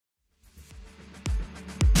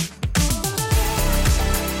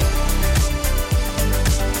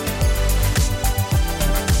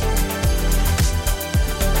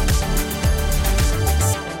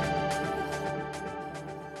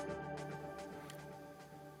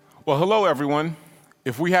Well, hello, everyone.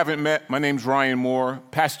 If we haven't met, my name's Ryan Moore,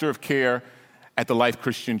 pastor of care at the Life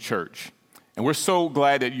Christian Church. And we're so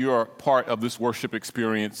glad that you are part of this worship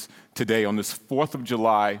experience today on this 4th of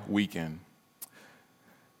July weekend.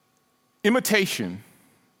 Imitation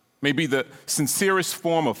may be the sincerest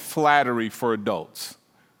form of flattery for adults,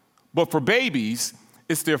 but for babies,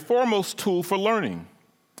 it's their foremost tool for learning.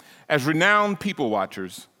 As renowned people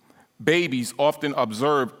watchers, babies often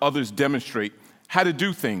observe others demonstrate how to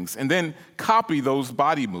do things and then copy those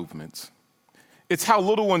body movements. It's how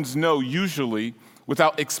little ones know, usually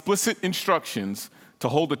without explicit instructions, to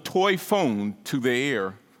hold a toy phone to their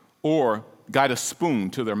ear or guide a spoon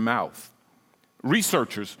to their mouth.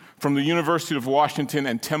 Researchers from the University of Washington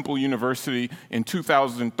and Temple University in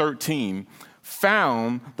 2013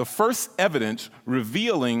 found the first evidence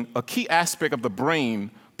revealing a key aspect of the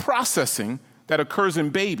brain processing that occurs in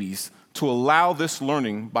babies to allow this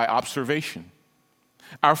learning by observation.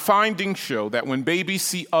 Our findings show that when babies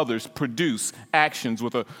see others produce actions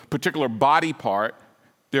with a particular body part,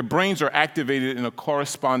 their brains are activated in a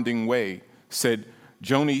corresponding way, said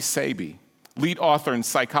Joni Saby, lead author and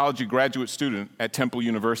psychology graduate student at Temple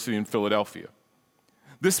University in Philadelphia.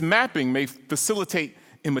 This mapping may facilitate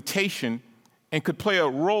imitation and could play a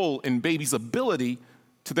role in babies' ability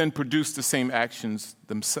to then produce the same actions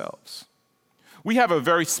themselves. We have a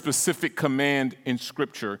very specific command in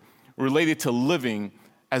Scripture related to living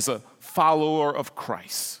as a follower of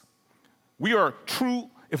Christ.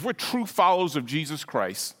 If we're true followers of Jesus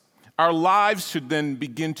Christ, our lives should then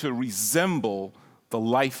begin to resemble the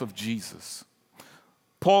life of Jesus.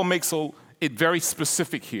 Paul makes it very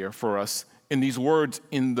specific here for us in these words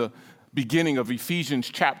in the beginning of Ephesians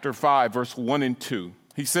chapter 5, verse 1 and 2.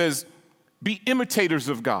 He says, "Be imitators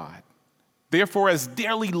of God, therefore as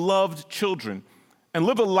dearly loved children, and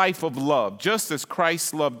live a life of love, just as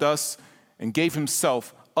Christ loved us and gave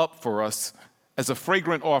himself up for us as a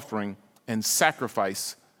fragrant offering and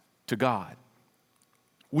sacrifice to God."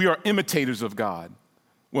 We are imitators of God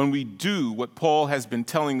when we do what Paul has been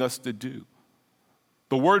telling us to do.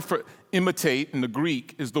 The word for imitate in the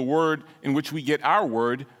Greek is the word in which we get our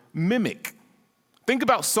word mimic. Think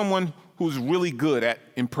about someone who's really good at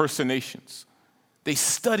impersonations. They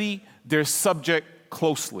study their subject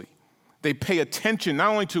closely. They pay attention not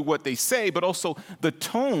only to what they say, but also the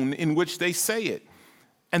tone in which they say it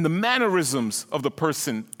and the mannerisms of the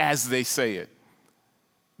person as they say it.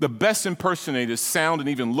 The best impersonators sound and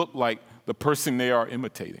even look like the person they are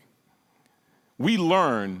imitating. We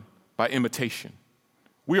learn by imitation.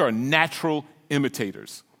 We are natural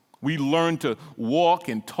imitators. We learn to walk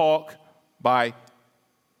and talk by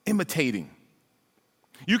imitating.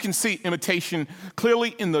 You can see imitation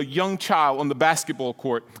clearly in the young child on the basketball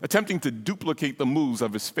court attempting to duplicate the moves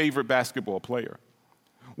of his favorite basketball player.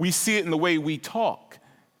 We see it in the way we talk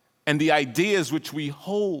and the ideas which we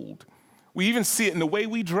hold. We even see it in the way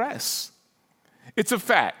we dress. It's a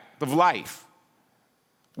fact of life.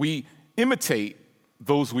 We imitate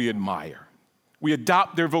those we admire. We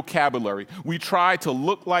adopt their vocabulary. We try to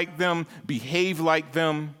look like them, behave like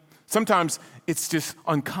them. Sometimes it's just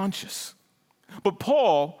unconscious. But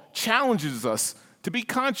Paul challenges us to be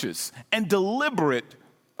conscious and deliberate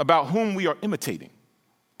about whom we are imitating.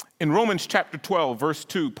 In Romans chapter 12, verse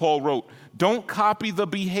 2, Paul wrote, "Don't copy the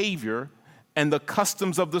behavior and the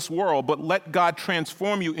customs of this world, but let God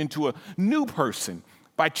transform you into a new person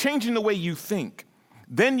by changing the way you think.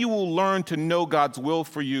 Then you will learn to know God's will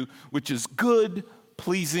for you, which is good,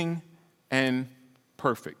 pleasing, and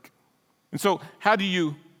perfect." And so, how do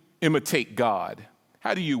you imitate God?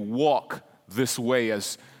 How do you walk this way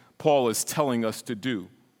as Paul is telling us to do?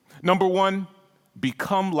 Number one,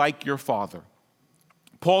 become like your Father.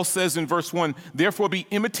 Paul says in verse 1, "Therefore be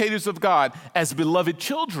imitators of God as beloved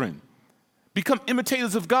children." Become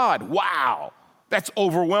imitators of God. Wow, that's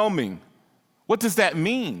overwhelming. What does that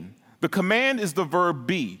mean? The command is the verb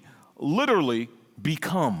be, literally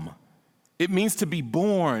become. It means to be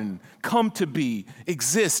born, come to be,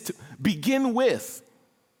 exist, begin with.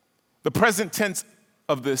 The present tense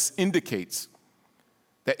of this indicates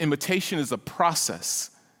that imitation is a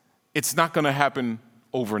process. It's not going to happen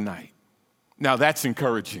overnight. Now that's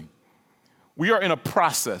encouraging. We are in a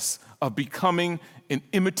process of becoming an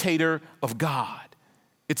imitator of God.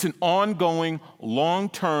 It's an ongoing,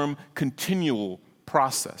 long-term, continual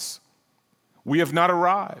process. We have not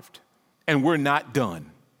arrived, and we're not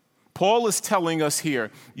done. Paul is telling us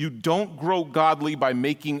here, you don't grow godly by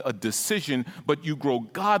making a decision, but you grow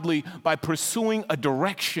godly by pursuing a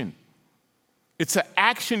direction. It's an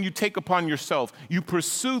action you take upon yourself. You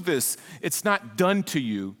pursue this. It's not done to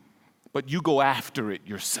you, but you go after it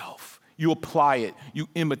yourself. You apply it. You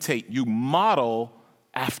imitate. You model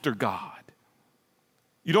after God.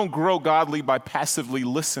 You don't grow godly by passively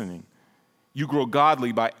listening. You grow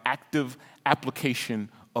godly by active application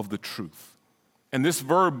of the truth. And this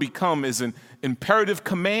verb become is an imperative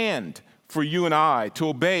command for you and I to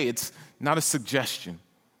obey. It's not a suggestion,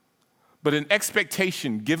 but an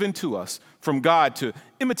expectation given to us from God to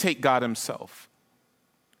imitate God himself.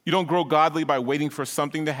 You don't grow godly by waiting for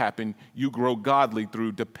something to happen. You grow godly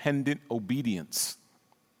through dependent obedience.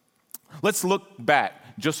 Let's look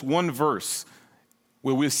back just one verse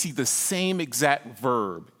where we'll see the same exact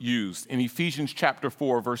verb used in Ephesians chapter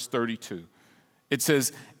 4, verse 32. It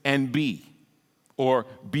says, and be, or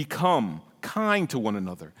become kind to one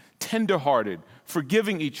another, tenderhearted,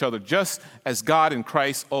 forgiving each other, just as God in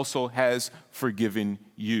Christ also has forgiven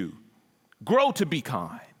you. Grow to be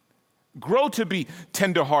kind. Grow to be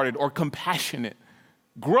tenderhearted or compassionate.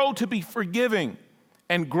 Grow to be forgiving,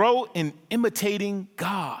 and grow in imitating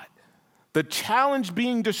God. The challenge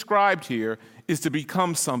being described here is to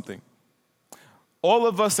become something. All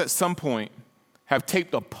of us at some point have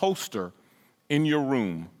taped a poster in your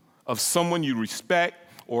room of someone you respect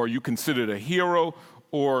or you considered a hero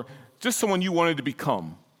or just someone you wanted to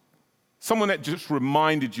become. Someone that just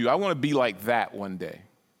reminded you, I want to be like that one day.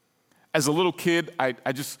 As a little kid, I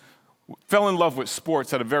just fell in love with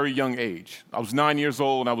sports at a very young age. I was 9 years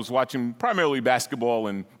old and I was watching primarily basketball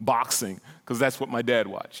and boxing because that's what my dad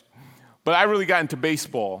watched. But I really got into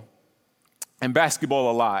baseball and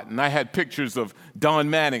basketball a lot, and I had pictures of Don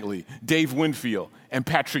Mattingly, Dave Winfield, and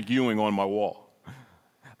Patrick Ewing on my wall.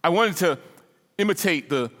 I wanted to imitate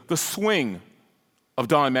the swing of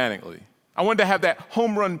Don Mattingly. I wanted to have that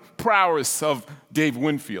home run prowess of Dave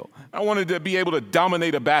Winfield. I wanted to be able to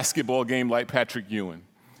dominate a basketball game like Patrick Ewing.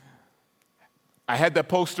 I had that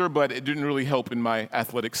poster, but it didn't really help in my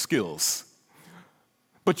athletic skills.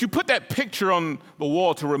 But you put that picture on the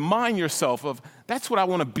wall to remind yourself of, that's what I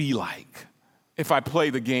want to be like if I play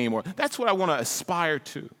the game, or that's what I want to aspire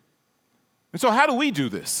to. And so how do we do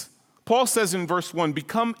this? Paul says in verse 1,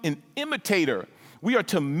 become an imitator. We are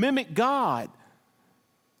to mimic God.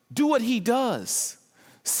 Do what he does.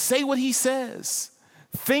 Say what he says.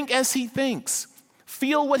 Think as he thinks.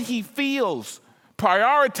 Feel what he feels.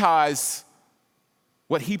 Prioritize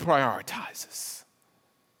what he prioritizes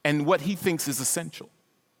and what he thinks is essential.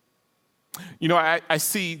 You know, I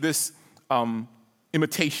see this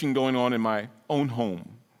imitation going on in my own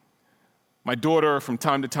home. My daughter, from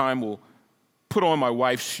time to time, will put on my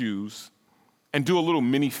wife's shoes and do a little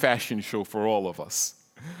mini fashion show for all of us.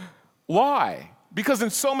 Why? Because in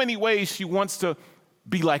so many ways, she wants to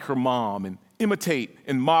be like her mom and imitate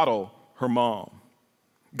and model her mom.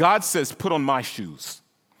 God says, put on my shoes.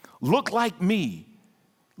 Look like me.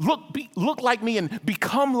 Look like me and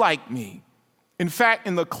become like me. In fact,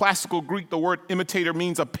 in the classical Greek, the word imitator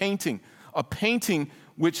means a painting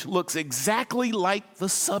which looks exactly like the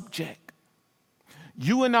subject.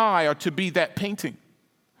 You and I are to be that painting.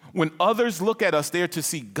 When others look at us, they are to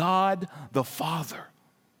see God the Father.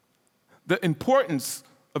 The importance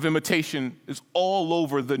of imitation is all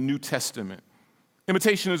over the New Testament.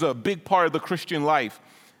 Imitation is a big part of the Christian life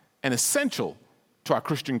and essential to our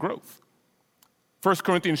Christian growth. 1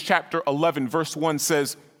 Corinthians chapter 11, verse 1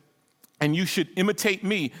 says, and you should imitate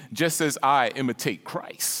me just as I imitate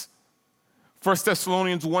Christ. 1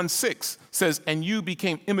 Thessalonians 1:6 says, and you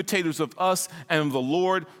became imitators of us and of the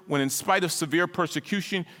Lord when in spite of severe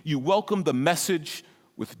persecution, you welcomed the message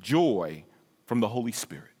with joy from the Holy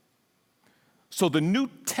Spirit. So the New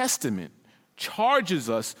Testament charges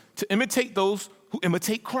us to imitate those who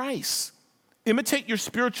imitate Christ. Imitate your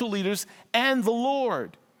spiritual leaders and the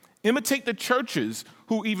Lord. Imitate the churches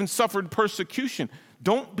who even suffered persecution.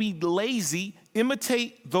 Don't be lazy.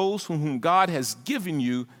 Imitate those whom God has given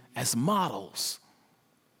you as models.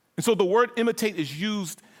 And so the word imitate is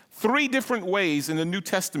used 3 different ways in the New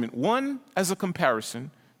Testament. 1, as a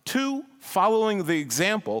comparison. 2, following the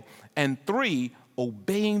example. And 3,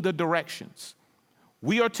 obeying the directions.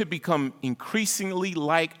 We are to become increasingly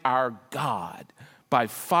like our God by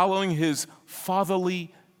following his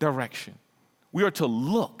fatherly direction. We are to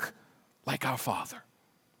look like our Father.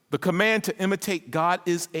 The command to imitate God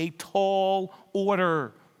is a tall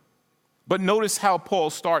order. But notice how Paul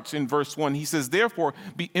starts in verse 1. He says, therefore,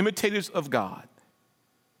 be imitators of God.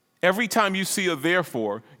 Every time you see a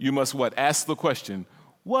therefore, you must what? Ask the question,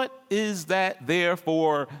 what is that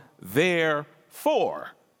therefore there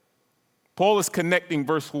for? Paul is connecting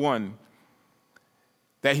verse 1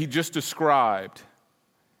 that he just described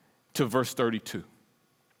to verse 32,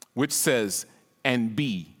 which says, and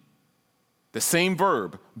be. The same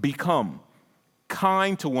verb, become,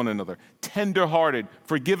 kind to one another, tenderhearted,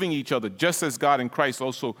 forgiving each other, just as God in Christ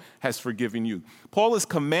also has forgiven you. Paul is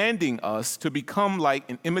commanding us to become like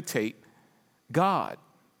and imitate God.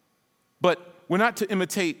 But we're not to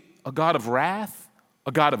imitate a God of wrath,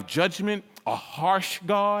 a God of judgment, a harsh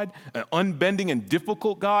God, an unbending and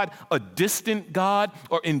difficult God, a distant God,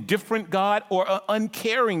 or indifferent God, or an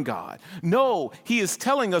uncaring God. No, he is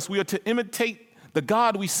telling us we are to imitate the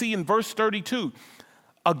God we see in verse 32,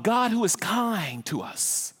 a God who is kind to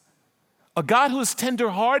us, a God who is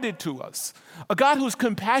tenderhearted to us, a God who is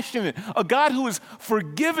compassionate, a God who is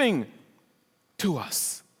forgiving to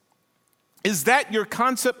us. Is that your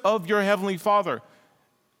concept of your Heavenly Father?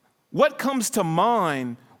 What comes to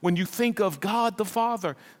mind when you think of God the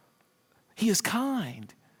Father? He is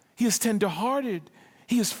kind. He is tenderhearted.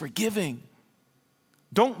 He is forgiving.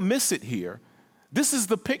 Don't miss it here. This is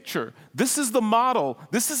the picture. This is the model.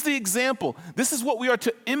 This is the example. This is what we are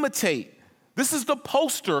to imitate. This is the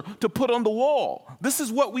poster to put on the wall. This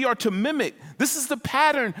is what we are to mimic. This is the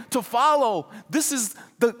pattern to follow. This is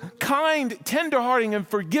the kind, tenderhearted, and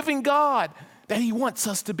forgiving God that he wants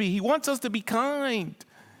us to be. He wants us to be kind.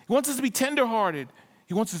 He wants us to be tenderhearted.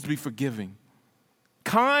 He wants us to be forgiving.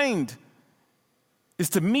 Kind is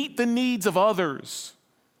to meet the needs of others.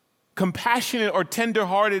 Compassionate or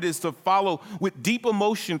tenderhearted is to follow with deep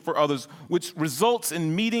emotion for others, which results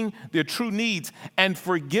in meeting their true needs. And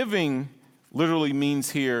forgiving literally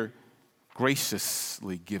means here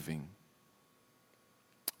graciously giving.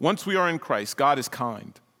 Once we are in Christ, God is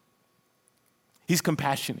kind. He's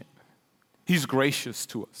compassionate. He's gracious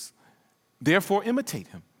to us. Therefore, imitate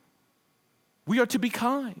him. We are to be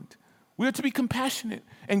kind. We are to be compassionate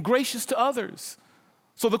and gracious to others.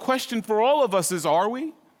 So the question for all of us is, are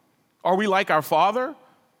we? Are we like our Father?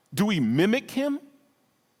 Do we mimic him?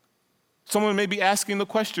 Someone may be asking the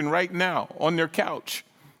question right now on their couch.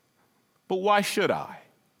 But why should I?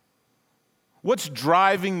 What's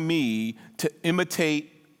driving me to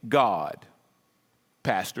imitate God,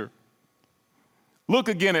 Pastor? Look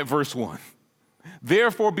again at verse 1.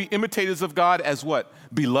 Therefore, be imitators of God as what?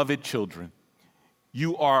 Beloved children.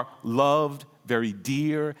 You are loved, very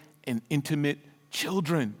dear and intimate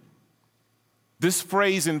children. This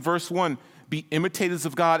phrase in verse 1, be imitators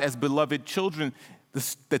of God as beloved children,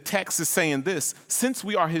 the text is saying this: since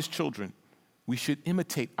we are his children, we should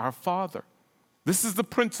imitate our Father. This is the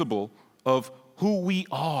principle of who we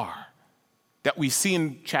are that we see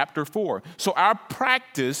in chapter 4. So our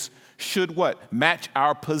practice should what? Match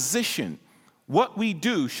our position. What we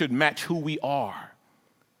do should match who we are.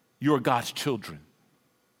 You are God's children.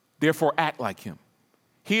 Therefore, act like him.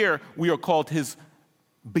 Here, we are called his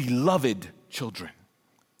beloved children.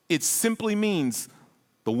 It simply means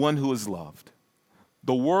the one who is loved.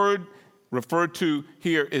 The word referred to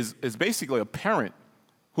here is basically a parent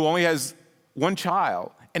who only has one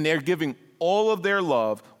child, and they're giving all of their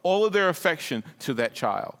love, all of their affection to that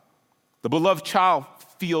child. The beloved child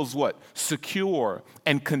feels what? Secure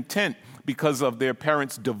and content because of their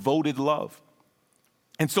parents' devoted love.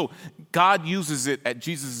 And so God uses it at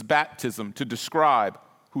Jesus' baptism to describe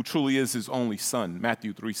who truly is his only son,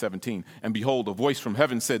 Matthew 3:17. And behold, a voice from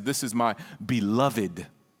heaven said, this is my beloved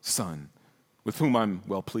son, with whom I'm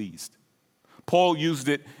well pleased. Paul used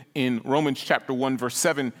it in Romans chapter 1, verse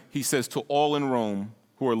 7. He says, to all in Rome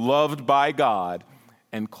who are loved by God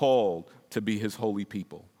and called to be his holy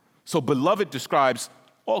people. So beloved describes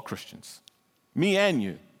all Christians, me and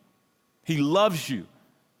you. He loves you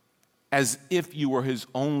as if you were his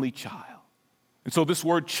only child. And so this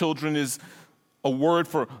word children is a word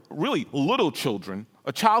for really little children,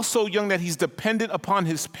 a child so young that he's dependent upon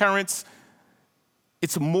his parents.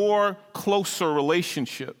 It's a more closer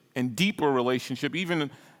relationship and deeper relationship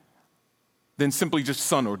even than simply just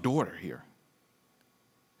son or daughter here.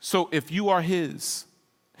 So if you are his,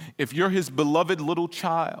 if you're his beloved little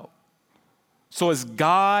child, so as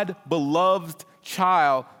God beloved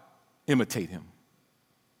child, imitate him.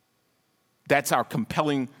 That's our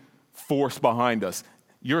compelling force behind us.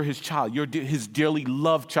 You're his child. You're his dearly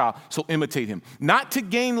loved child. So imitate him. Not to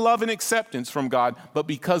gain love and acceptance from God, but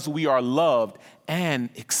because we are loved and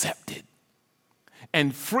accepted.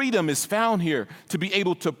 And freedom is found here to be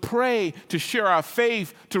able to pray, to share our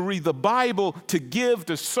faith, to read the Bible, to give,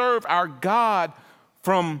 to serve our God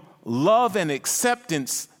from love and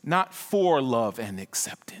acceptance, not for love and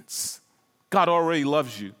acceptance. God already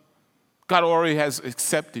loves you. God already has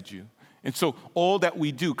accepted you. And so all that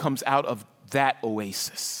we do comes out of that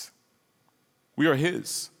oasis. We are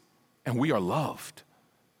his, and we are loved.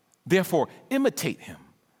 Therefore, imitate him.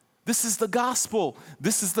 This is the gospel.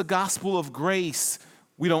 This is the gospel of grace.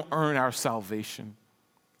 We don't earn our salvation.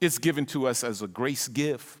 It's given to us as a grace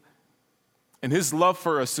gift. And his love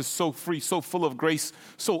for us is so free, so full of grace,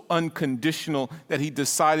 so unconditional that he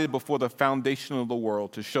decided before the foundation of the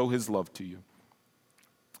world to show his love to you.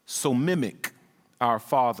 So mimic our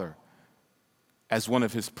Father as one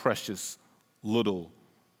of his precious little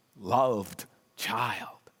loved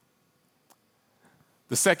child.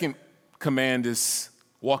 The second command is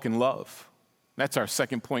walk in love. That's our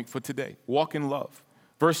second point for today. Walk in love.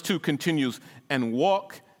 Verse 2 continues, and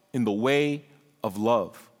walk in the way of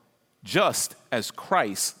love, just as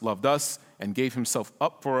Christ loved us and gave himself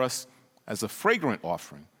up for us as a fragrant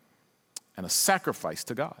offering and a sacrifice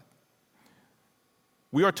to God.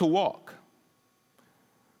 We are to walk.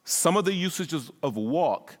 Some of the usages of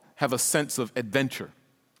walk have a sense of adventure,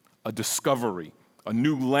 a discovery, a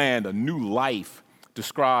new land, a new life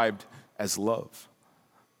described as love.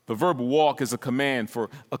 The verb walk is a command for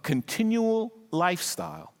a continual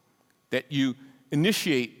lifestyle that you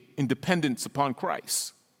initiate in dependence upon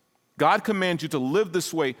Christ. God commands you to live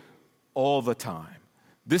this way all the time.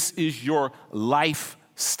 This is your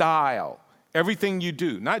lifestyle. Everything you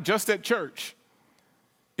do, not just at church,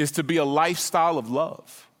 is to be a lifestyle of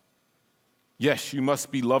love. Yes, you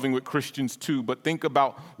must be loving with Christians too, but think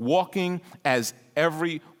about walking as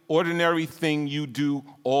every ordinary thing you do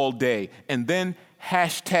all day, and then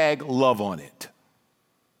hashtag love on it.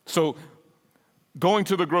 So going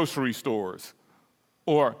to the grocery stores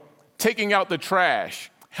or taking out the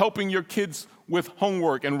trash, helping your kids with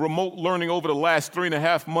homework and remote learning over the last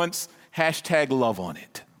 3.5 months, hashtag love on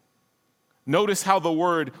it. Notice how the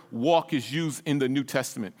word walk is used in the New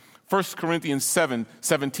Testament. 1 Corinthians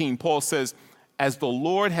 7:17, Paul says, as the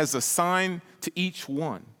Lord has assigned to each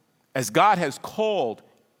one, as God has called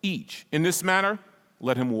each in this manner,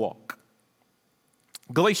 let him walk.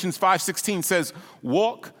 Galatians 5:16 says,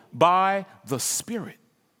 walk by the Spirit.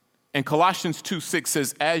 And Colossians 2:6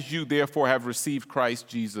 says, as you therefore have received Christ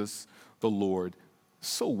Jesus the Lord,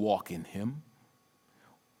 so walk in him.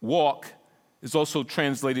 Walk is also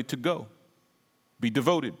translated to go. Be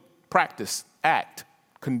devoted, practice, act,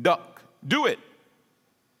 conduct, do it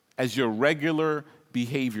as your regular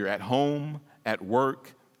behavior at home, at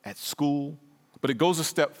work, at school. But it goes a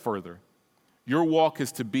step further. Your walk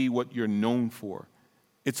is to be what you're known for.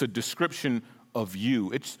 It's a description of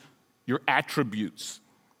you. It's your attributes.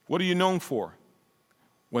 What are you known for?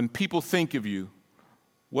 When people think of you,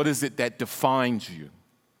 what is it that defines you?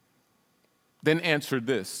 Then answer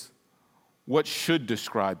this. What should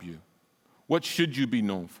describe you? What should you be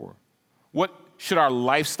known for? What should our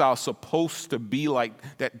lifestyle supposed to be like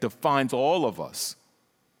that defines all of us?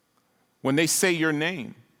 When they say your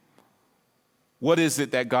name, what is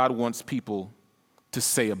it that God wants people to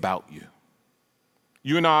say about you?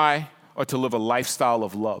 You and I are to live a lifestyle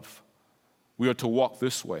of love. We are to walk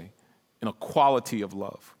this way in a quality of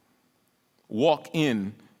love. Walk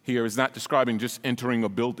in here is not describing just entering a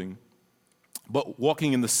building, but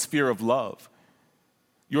walking in the sphere of love.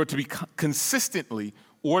 You are to be consistently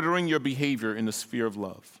ordering your behavior in the sphere of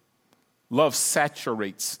love. Love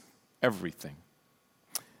saturates everything.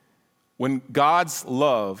 When God's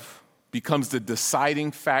love becomes the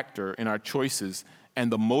deciding factor in our choices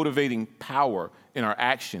and the motivating power in our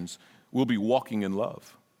actions, we'll be walking in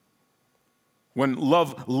love. When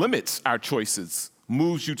love limits our choices,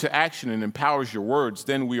 moves you to action, and empowers your words,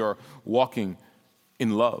 then we are walking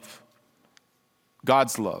in love.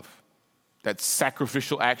 God's love, that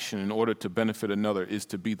sacrificial action in order to benefit another, is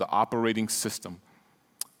to be the operating system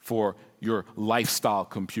for your lifestyle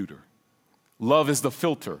computer. Love is the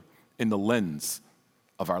filter in the lens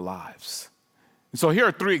of our lives. And so here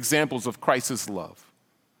are 3 examples of Christ's love.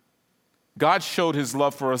 God showed his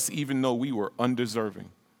love for us even though we were undeserving.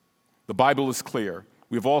 The Bible is clear.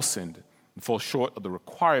 We've all sinned and fall short of the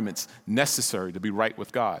requirements necessary to be right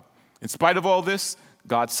with God. In spite of all this,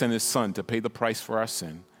 God sent his son to pay the price for our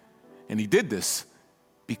sin. And he did this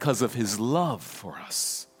because of his love for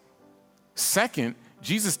us. Second,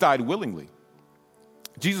 Jesus died willingly.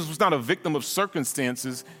 Jesus was not a victim of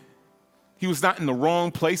circumstances. He was not in the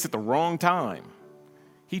wrong place at the wrong time.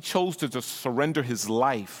 He chose to just surrender his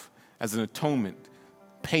life as an atonement,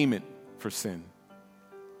 payment for sin.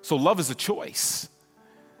 So love is a choice.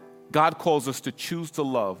 God calls us to choose to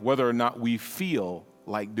love whether or not we feel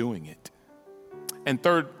like doing it. And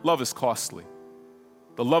third, love is costly.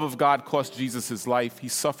 The love of God cost Jesus his life. He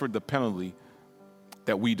suffered the penalty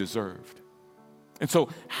that we deserved. And so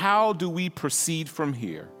how do we proceed from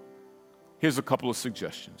here? Here's a couple of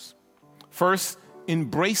suggestions. First,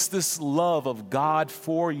 embrace this love of God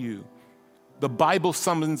for you. The Bible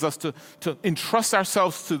summons us to entrust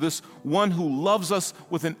ourselves to this one who loves us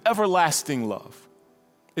with an everlasting love.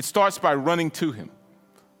 It starts by running to him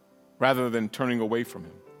rather than turning away from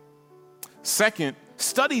him. Second,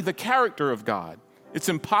 study the character of God. It's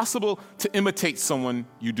impossible to imitate someone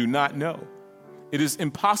you do not know. It is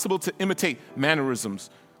impossible to imitate mannerisms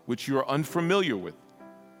which you are unfamiliar with.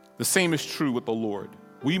 The same is true with the Lord.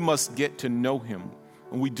 We must get to know him.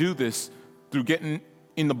 And we do this through getting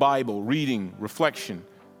in the Bible, reading, reflection,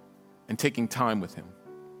 and taking time with him.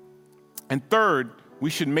 And third, we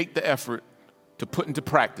should make the effort to put into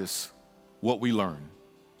practice what we learn.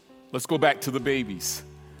 Let's go back to the babies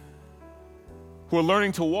who are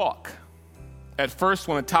learning to walk. At first,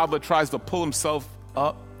 when a toddler tries to pull himself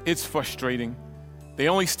up, it's frustrating. They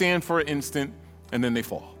only stand for an instant, and then they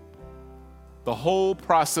fall. The whole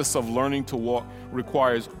process of learning to walk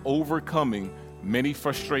requires overcoming many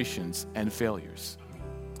frustrations and failures.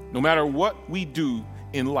 No matter what we do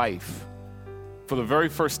in life, for the very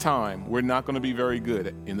first time, we're not going to be very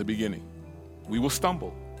good in the beginning. We will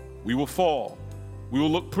stumble. We will fall. We will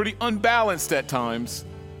look pretty unbalanced at times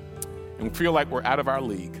and feel like we're out of our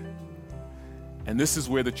league. And this is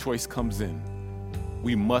where the choice comes in.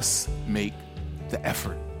 We must make the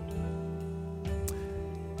effort.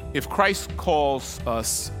 If Christ calls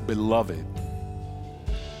us beloved,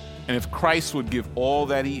 and if Christ would give all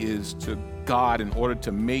that he is to God in order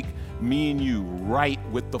to make me and you right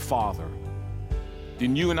with the Father,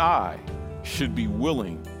 then you and I should be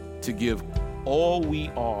willing to give all we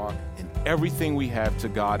are and everything we have to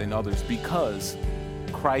God and others, because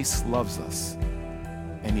Christ loves us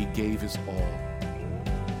and he gave his all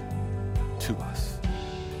to us.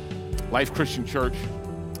 Life Christian Church,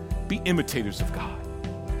 be imitators of God.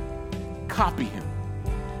 Copy him.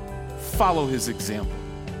 Follow his example.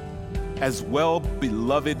 As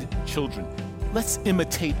well-beloved children, let's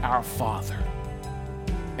imitate our Father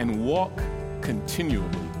and walk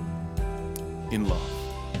continually in love.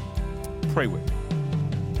 Pray with me.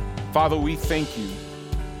 Father, we thank you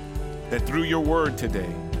that through your word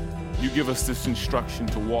today, you give us this instruction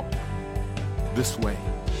to walk this way,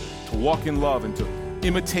 to walk in love and to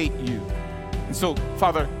imitate you. And so,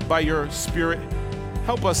 Father, by your Spirit,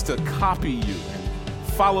 help us to copy you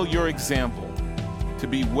and follow your example to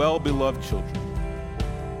be well-beloved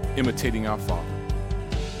children, imitating our Father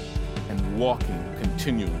and walking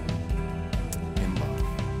continually in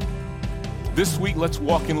love. This week, let's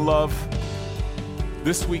walk in love.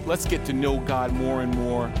 This week, let's get to know God more and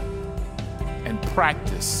more and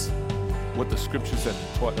practice what the scriptures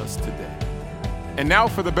have taught us today. And now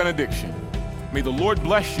for the benediction. May the Lord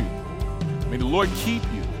bless you. May the Lord keep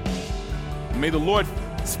you. And may the Lord's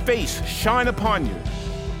face shine upon you.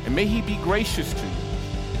 And may he be gracious to you.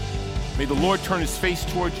 May the Lord turn his face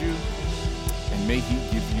towards you. And may he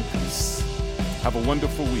give you peace. Have a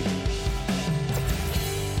wonderful week.